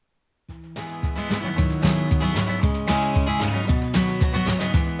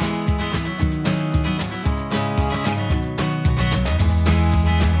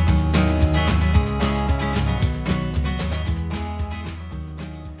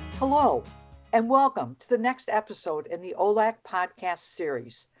Hello, and welcome to the next episode in the OLAC podcast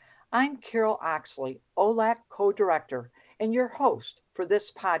series. I'm Carol Oxley, OLAC co-director, and your host for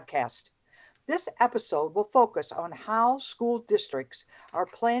this podcast. This episode will focus on how school districts are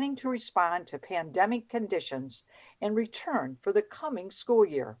planning to respond to pandemic conditions and return for the coming school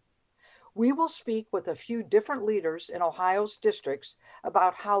year. We will speak with a few different leaders in Ohio's districts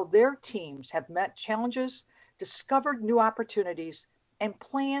about how their teams have met challenges, discovered new opportunities, and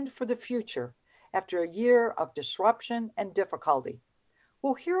planned for the future after a year of disruption and difficulty.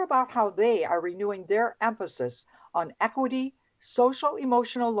 We'll hear about how they are renewing their emphasis on equity, social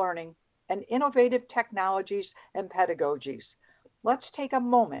emotional learning, and innovative technologies and pedagogies. Let's take a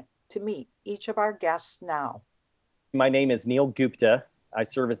moment to meet each of our guests now. My name is Neil Gupta. I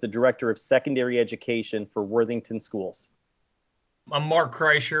serve as the Director of Secondary Education for Worthington Schools. I'm Mark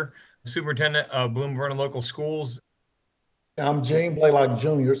Kreischer, Superintendent of Bloom Vernon Local Schools. I'm Gene Blaylock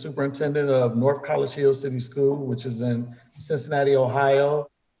Jr., Superintendent of North College Hill City School, which is in Cincinnati, Ohio.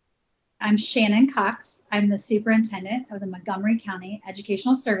 I'm Shannon Cox. I'm the Superintendent of the Montgomery County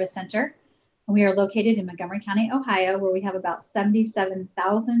Educational Service Center. And we are located in Montgomery County, Ohio, where we have about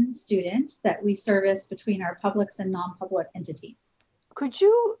 77,000 students that we service between our public and non-public entities. Could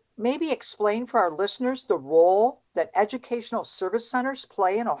you maybe explain for our listeners the role that educational service centers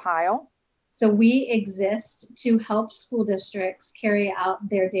play in Ohio? So we exist to help school districts carry out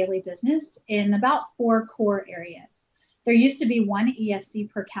their daily business in about 4 core areas. There used to be one ESC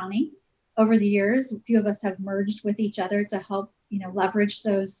per county. Over the years, a few of us have merged with each other to help, leverage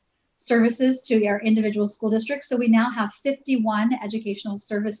those services to our individual school districts. So we now have 51 educational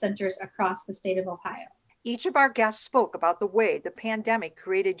service centers across the state of Ohio. Each of our guests spoke about the way the pandemic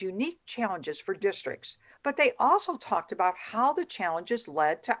created unique challenges for districts, but they also talked about how the challenges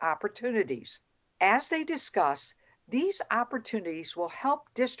led to opportunities. As they discuss, these opportunities will help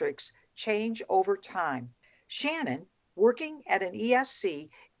districts change over time. Shannon, working at an ESC,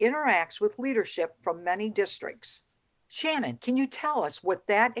 interacts with leadership from many districts. Shannon, can you tell us what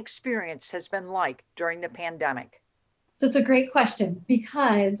that experience has been like during the pandemic? So it's a great question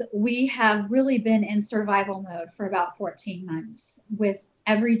because we have really been in survival mode for about 14 months with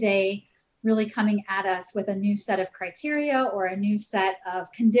every day really coming at us with a new set of criteria or a new set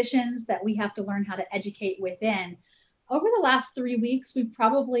of conditions that we have to learn how to educate within. Over the last 3 weeks, we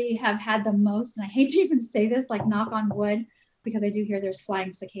probably have had the most, and I hate to even say this, like knock on wood, because I do hear there's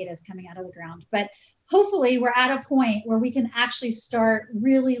flying cicadas coming out of the ground, but hopefully we're at a point where we can actually start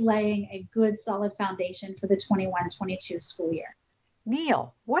really laying a good solid foundation for the 21-22 school year.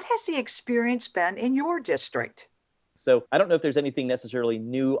 Neil, what has the experience been in your district? So I don't know if there's anything necessarily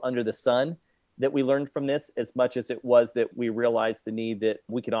new under the sun that we learned from this, as much as it was that we realized the need that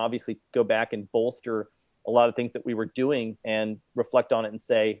we can obviously go back and bolster a lot of things that we were doing and reflect on it and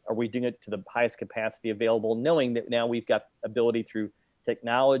say, are we doing it to the highest capacity available, knowing that now we've got ability through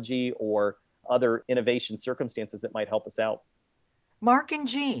technology or other innovation circumstances that might help us out. Mark and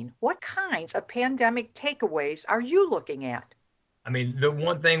Jean, what kinds of pandemic takeaways are you looking at? I mean, the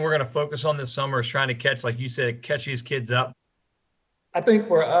one thing we're going to focus on this summer is trying to catch, like you said, catch these kids up. I think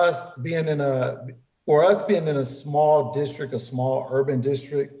for us being in a small district, a small urban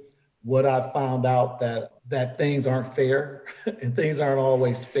district, what I found out that things aren't fair and things aren't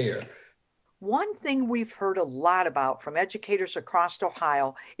always fair. One thing we've heard a lot about from educators across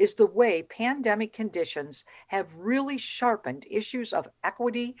Ohio is the way pandemic conditions have really sharpened issues of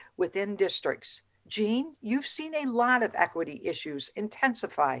equity within districts. Jean, you've seen a lot of equity issues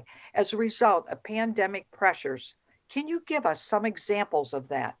intensify as a result of pandemic pressures. Can you give us some examples of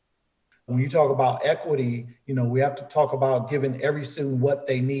that? When you talk about equity, we have to talk about giving every student what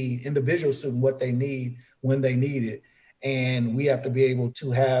they need, individual student what they need when they need it. And we have to be able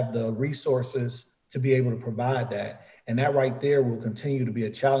to have the resources to be able to provide that. And that right there will continue to be a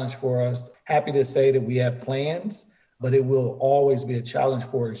challenge for us. Happy to say that we have plans, but it will always be a challenge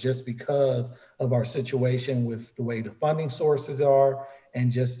for us just because of our situation with the way the funding sources are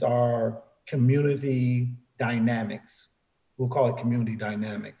and just our community dynamics. We'll call it community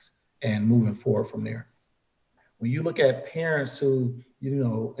dynamics. And moving forward from there. When you look at parents who,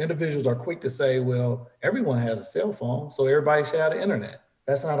 individuals are quick to say, well, everyone has a cell phone, so everybody should have the internet.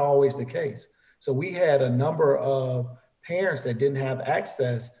 That's not always the case. So we had a number of parents that didn't have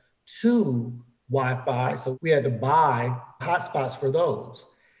access to Wi-Fi, so we had to buy hotspots for those.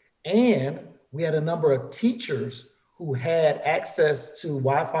 And we had a number of teachers who had access to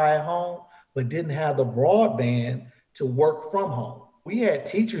Wi-Fi at home, but didn't have the broadband to work from home. We had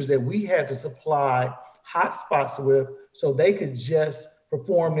teachers that we had to supply hotspots with so they could just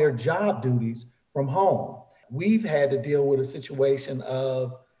perform their job duties from home. We've had to deal with a situation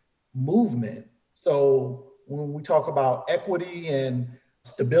of movement. So when we talk about equity and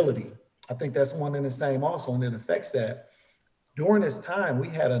stability, I think that's one and the same also, and it affects that. During this time, we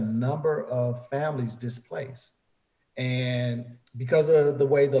had a number of families displaced. And because of the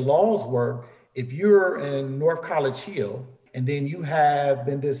way the laws work, if you're in North College Hill and then you have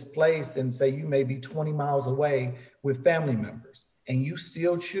been displaced and say you may be 20 miles away with family members and you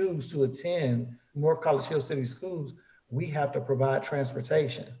still choose to attend North College Hill City Schools, we have to provide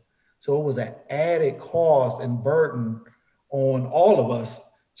transportation. So it was an added cost and burden on all of us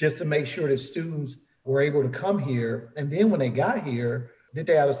just to make sure that students were able to come here. And then when they got here, did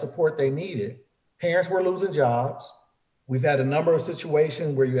they have the support they needed? Parents were losing jobs. We've had a number of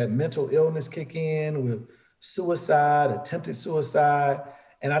situations where you had mental illness kick in with suicide, attempted suicide.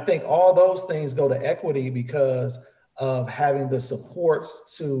 And I think all those things go to equity because of having the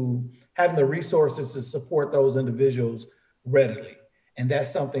supports to having the resources to support those individuals readily. And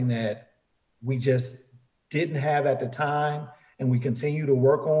that's something that we just didn't have at the time and we continue to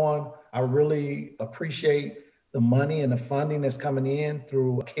work on. I really appreciate the money and the funding that's coming in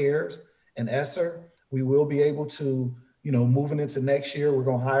through CARES and ESSER. We will be able to, moving into next year, we're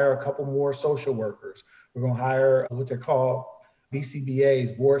going to hire a couple more social workers. We're going to hire what they're called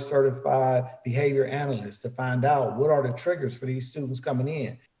BCBAs, board certified behavior analysts, to find out what are the triggers for these students coming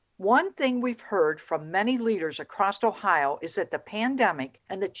in. One thing we've heard from many leaders across Ohio is that the pandemic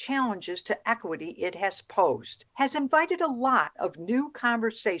and the challenges to equity it has posed has invited a lot of new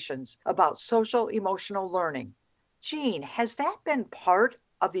conversations about social emotional learning. Jean, has that been part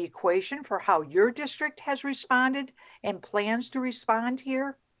of the equation for how your district has responded and plans to respond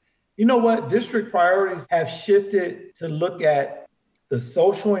here? You know what? District priorities have shifted to look at the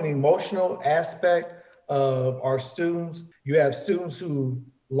social and emotional aspect of our students. You have students who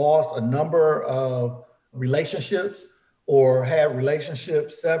lost a number of relationships or had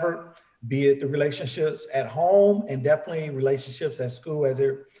relationships severed, be it the relationships at home and definitely relationships at school as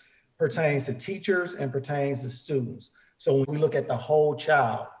it pertains to teachers and pertains to students. So when we look at the whole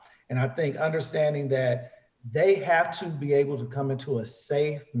child, and I think understanding that they have to be able to come into a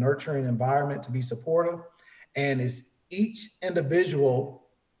safe, nurturing environment to be supportive, and it's each individual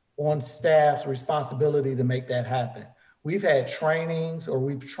on staff's responsibility to make that happen. We've had trainings, or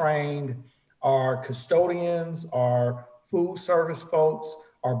we've trained our custodians, our food service folks,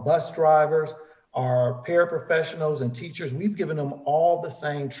 our bus drivers, our paraprofessionals and teachers. We've given them all the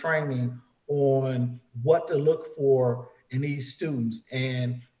same training on what to look for in these students.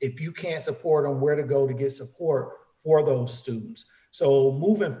 And if you can't support them, where to go to get support for those students. So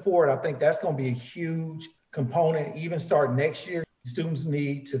moving forward, I think that's going to be a huge component, even start next year. Students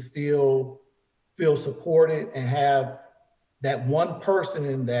need to feel supported and have that one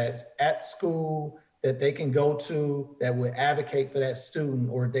person that's at school that they can go to that would advocate for that student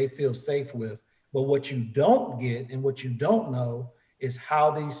or they feel safe with. But what you don't get and what you don't know is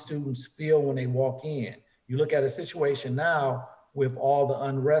how these students feel when they walk in. You look at a situation now with all the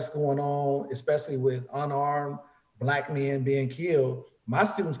unrest going on, especially with unarmed Black men being killed. My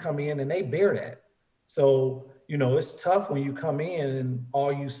students come in and they bear that. So, it's tough when you come in and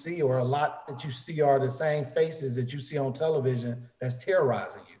all you see, or a lot that you see, are the same faces that you see on television that's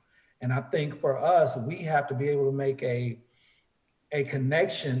terrorizing you. And I think for us, we have to be able to make a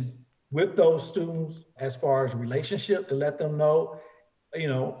connection with those students as far as relationship, to let them know,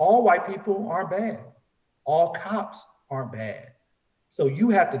 all white people aren't bad. All cops aren't bad. So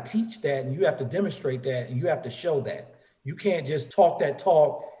you have to teach that, and you have to demonstrate that, and you have to show that. You can't just talk that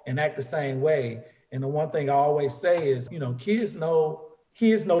talk and act the same way. And the one thing I always say is, kids know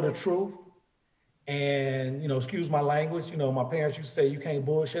the truth. And, excuse my language, my parents used to say, you can't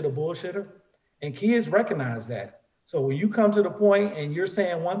bullshit a bullshitter. And kids recognize that. So when you come to the point and you're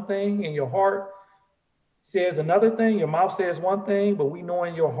saying one thing and your heart says another thing, your mouth says one thing, but we know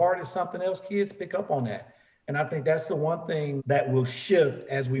in your heart is something else, kids pick up on that. And I think that's the one thing that will shift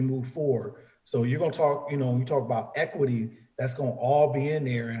as we move forward. So you're going to talk, when you talk about equity, that's going to all be in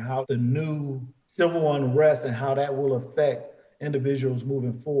there, and how the new civil unrest and how that will affect individuals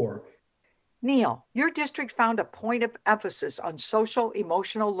moving forward. Neil, your district found a point of emphasis on social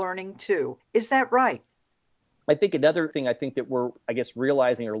emotional learning too. Is that right? I think another thing that we're,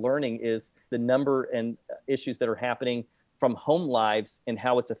 realizing or learning is the number and issues that are happening from home lives and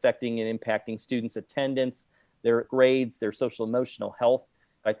how it's affecting and impacting students' attendance, their grades, their social emotional health.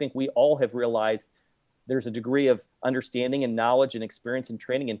 I think we all have realized there's a degree of understanding and knowledge and experience and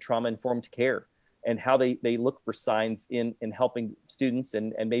training in trauma-informed care, and how they look for signs in helping students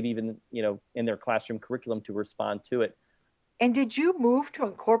and maybe even, in their classroom curriculum to respond to it. And did you move to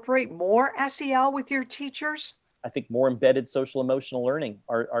incorporate more SEL with your teachers? I think more embedded social emotional learning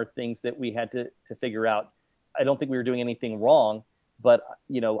are things that we had to figure out. I don't think we were doing anything wrong, but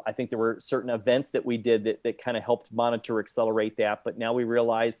I think there were certain events that we did that kind of helped monitor, accelerate that. But now we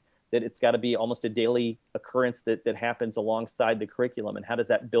realize that it's got to be almost a daily occurrence that happens alongside the curriculum. And how does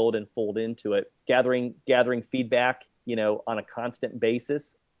that build and fold into it? Gathering feedback, on a constant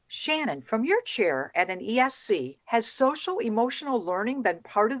basis. Shannon, from your chair at an ESC, has social emotional learning been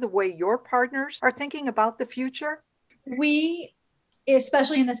part of the way your partners are thinking about the future? We,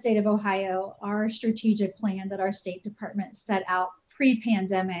 especially in the state of Ohio, our strategic plan that our state department set out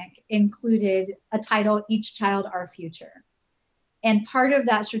pre-pandemic included a title, Each Child, Our Future. And part of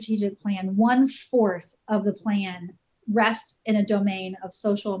that strategic plan, 1/4 of the plan rests in a domain of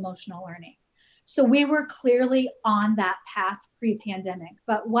social emotional learning. So we were clearly on that path pre-pandemic,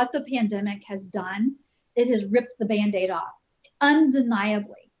 but what the pandemic has done, it has ripped the Band-Aid off.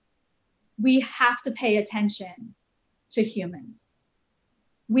 Undeniably, we have to pay attention to humans.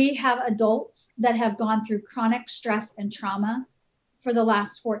 We have adults that have gone through chronic stress and trauma for the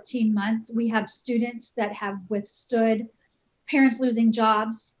last 14 months. We have students that have withstood parents losing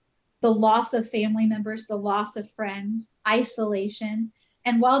jobs, the loss of family members, the loss of friends, isolation.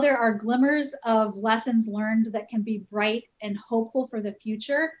 And while there are glimmers of lessons learned that can be bright and hopeful for the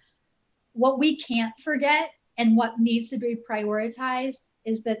future, what we can't forget and what needs to be prioritized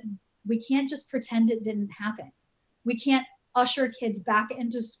is that we can't just pretend it didn't happen. We can't usher kids back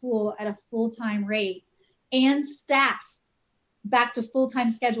into school at a full-time rate and staff back to full-time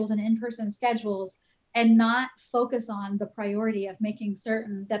schedules and in-person schedules and not focus on the priority of making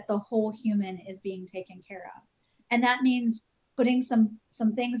certain that the whole human is being taken care of. And that means putting some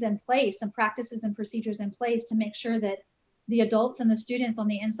things in place, some practices and procedures in place to make sure that the adults and the students on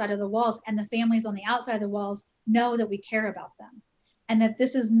the inside of the walls and the families on the outside of the walls know that we care about them. And that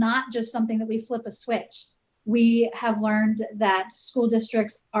this is not just something that we flip a switch. We have learned that school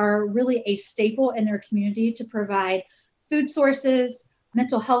districts are really a staple in their community to provide food sources,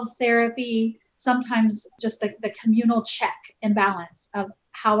 mental health therapy, sometimes just the communal check and balance of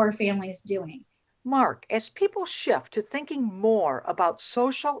how our family is doing. Mark, as people shift to thinking more about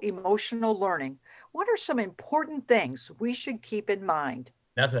social emotional learning, what are some important things we should keep in mind?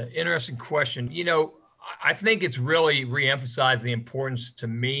 That's an interesting question. I think it's really reemphasized the importance to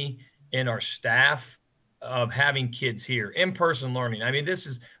me and our staff of having kids here, in-person learning. I mean,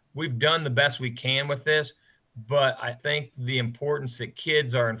 we've done the best we can with this, but I think the importance that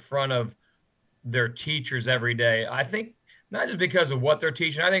kids are in front of their teachers every day, I think not just because of what they're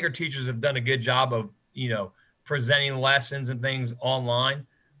teaching. I think our teachers have done a good job of, presenting lessons and things online,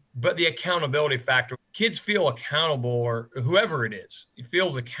 but the accountability factor, kids feel accountable, or whoever it is, it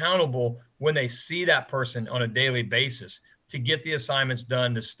feels accountable when they see that person on a daily basis to get the assignments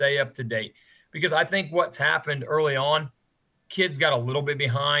done, to stay up to date. Because I think what's happened early on, kids got a little bit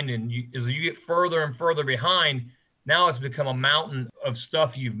behind, and as you get further and further behind, now it's become a mountain of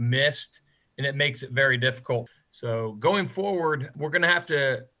stuff you've missed, and it makes it very difficult. So going forward, we're going to have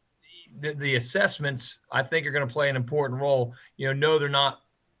to, the assessments, I think, are going to play an important role. No, they're not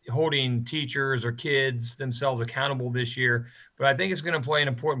holding teachers or kids themselves accountable this year, but I think it's going to play an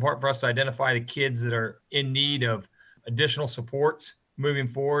important part for us to identify the kids that are in need of additional supports moving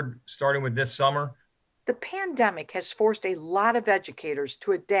forward, starting with this summer. The pandemic has forced a lot of educators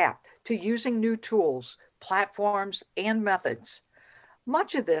to adapt to using new tools, platforms, and methods.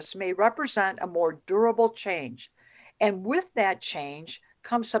 Much of this may represent a more durable change, and with that change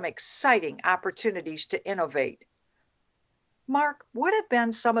comes some exciting opportunities to innovate. Mark, what have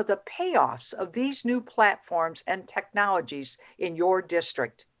been some of the payoffs of these new platforms and technologies in your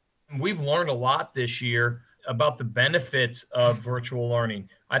district? We've learned a lot this year about the benefits of virtual learning.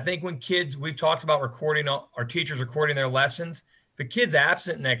 I think when we've talked about our teachers recording their lessons. If a kid's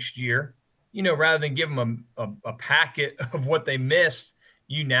absent next year, rather than give them a packet of what they missed,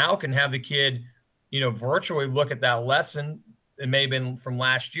 you now can have the kid, virtually look at that lesson. It may have been from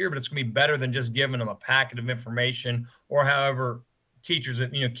last year, but it's going to be better than just giving them a packet of information, or however teachers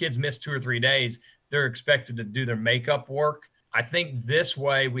that, kids miss 2 or 3 days, they're expected to do their makeup work. I think this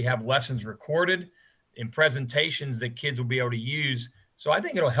way we have lessons recorded in presentations that kids will be able to use. So I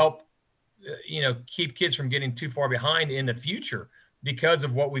think it'll help, keep kids from getting too far behind in the future because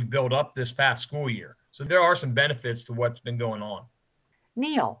of what we've built up this past school year. So there are some benefits to what's been going on.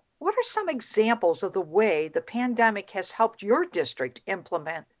 Neil, what are some examples of the way the pandemic has helped your district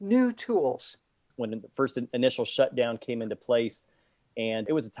implement new tools? When the first initial shutdown came into place, and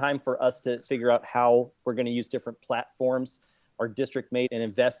it was a time for us to figure out how we're going to use different platforms. Our district made an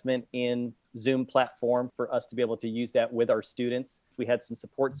investment in Zoom platform for us to be able to use that with our students. We had some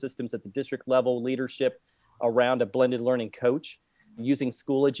support systems at the district level, leadership around a blended learning coach using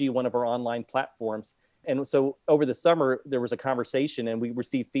Schoology, one of our online platforms. And so over the summer, there was a conversation and we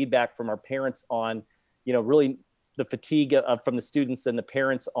received feedback from our parents on, really the fatigue from the students and the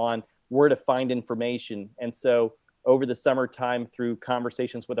parents on where to find information. And so over the summertime, through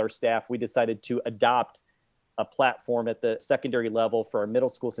conversations with our staff, we decided to adopt a platform at the secondary level for our middle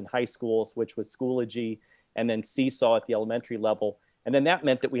schools and high schools, which was Schoology, and then Seesaw at the elementary level. And then that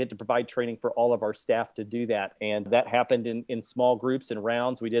meant that we had to provide training for all of our staff to do that. And that happened in small groups and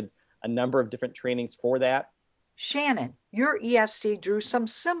rounds. We did a number of different trainings for that. Shannon, your ESC drew some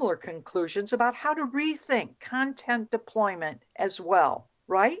similar conclusions about how to rethink content deployment as well,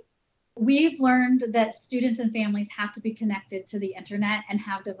 right? We've learned that students and families have to be connected to the internet and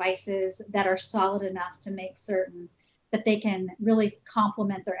have devices that are solid enough to make certain that they can really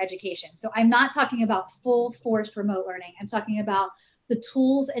complement their education. So I'm not talking about full force remote learning. I'm talking about the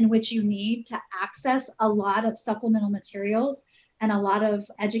tools in which you need to access a lot of supplemental materials and a lot of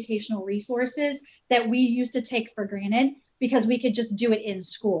educational resources that we used to take for granted because we could just do it in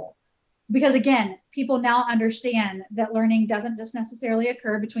school. Because again, people now understand that learning doesn't just necessarily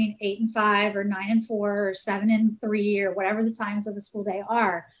occur between 8 and 5 or 9 and 4 or 7 and 3 or whatever the times of the school day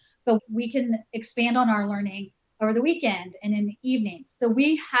are, but we can expand on our learning over the weekend and in the evenings. So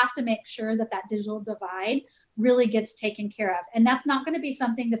we have to make sure that that digital divide really gets taken care of. And that's not going to be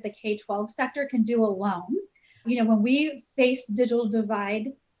something that the K-12 sector can do alone. When we faced digital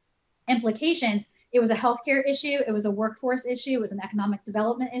divide implications, it was a healthcare issue, it was a workforce issue, it was an economic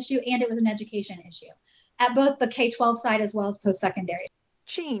development issue, and it was an education issue at both the K-12 side as well as post-secondary.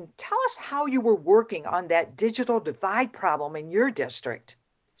 Jean, tell us how you were working on that digital divide problem in your district.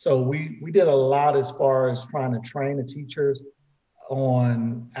 So we did a lot as far as trying to train the teachers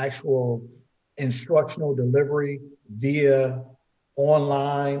on actual instructional delivery via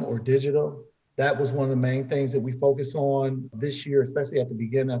online or digital. That was one of the main things that we focused on this year, especially at the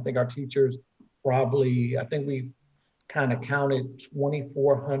beginning. I think our teachers we kind of counted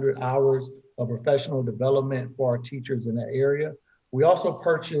 2,400 hours of professional development for our teachers in that area. We also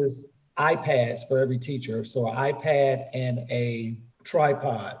purchased iPads for every teacher. So an iPad and a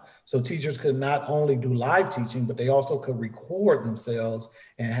tripod. So teachers could not only do live teaching, but they also could record themselves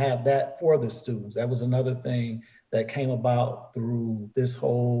and have that for the students. That was another thing that came about through this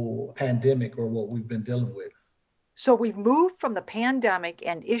whole pandemic or what we've been dealing with. So we've moved from the pandemic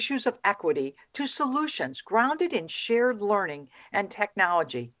and issues of equity to solutions grounded in shared learning and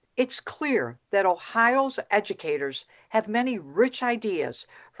technology. It's clear that Ohio's educators have many rich ideas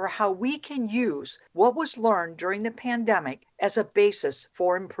for how we can use what was learned during the pandemic as a basis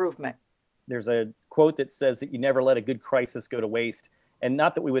for improvement. There's a quote that says that you never let a good crisis go to waste. And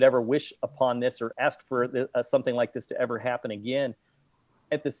not that we would ever wish upon this or ask for something like this to ever happen again.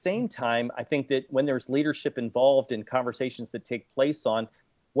 At the same time, I think that when there's leadership involved in conversations that take place on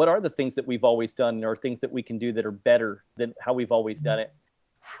what are the things that we've always done or things that we can do that are better than how we've always done it.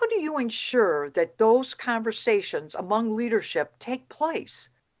 How do you ensure that those conversations among leadership take place?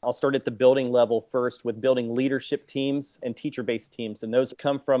 I'll start at the building level first with building leadership teams and teacher-based teams. And those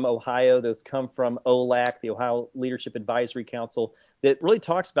come from Ohio, those come from OLAC, the Ohio Leadership Advisory Council, that really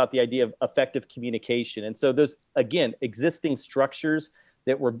talks about the idea of effective communication. And so those, again, existing structures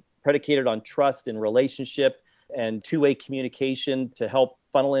that were predicated on trust and relationship and two-way communication to help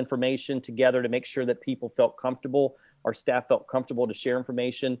funnel information together to make sure that people felt comfortable, our staff felt comfortable to share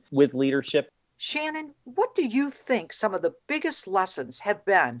information with leadership. Shannon, what do you think some of the biggest lessons have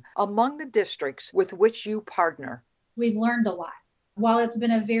been among the districts with which you partner? We've learned a lot. While it's been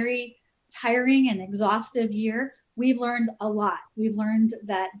a very tiring and exhaustive year, we've learned a lot. We've learned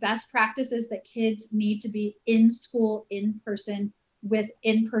that best practices that kids need to be in school, in person, with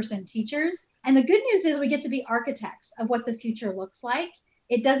in-person teachers. And the good news is we get to be architects of what the future looks like.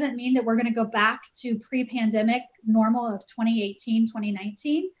 It doesn't mean that we're going to go back to pre-pandemic normal of 2018,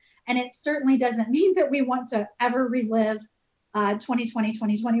 2019. And it certainly doesn't mean that we want to ever relive 2020,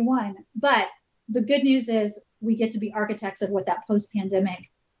 2021. But the good news is we get to be architects of what that post-pandemic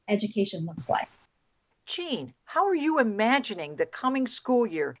education looks like. Jean, how are you imagining the coming school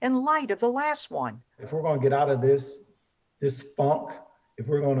year in light of the last one? If we're going to get out of this funk, if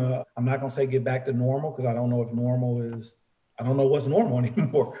we're going to, I'm not going to say get back to normal, because I don't know if normal is, I don't know what's normal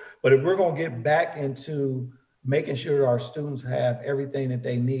anymore. But if we're going to get back into making sure our students have everything that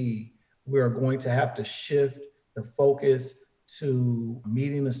they need, we're going to have to shift the focus to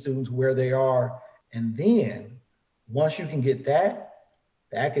meeting the students where they are. And then once you can get that,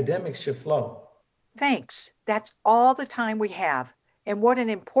 the academics should flow. Thanks. That's all the time we have. And what an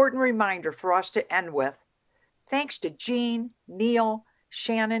important reminder for us to end with. Thanks to Jean, Neil,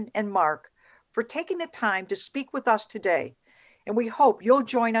 Shannon, and Mark for taking the time to speak with us today. And we hope you'll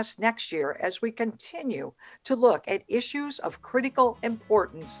join us next year as we continue to look at issues of critical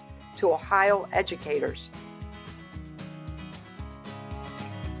importance to Ohio educators.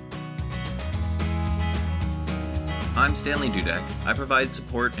 I'm Stanley Dudek. I provide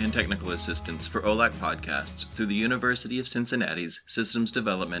support and technical assistance for OLAC podcasts through the University of Cincinnati's Systems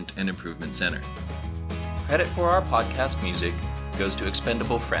Development and Improvement Center. Credit for our podcast music goes to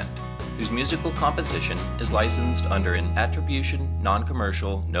Expendable Friend, whose musical composition is licensed under an Attribution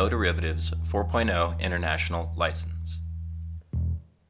Non-Commercial No Derivatives 4.0 International License.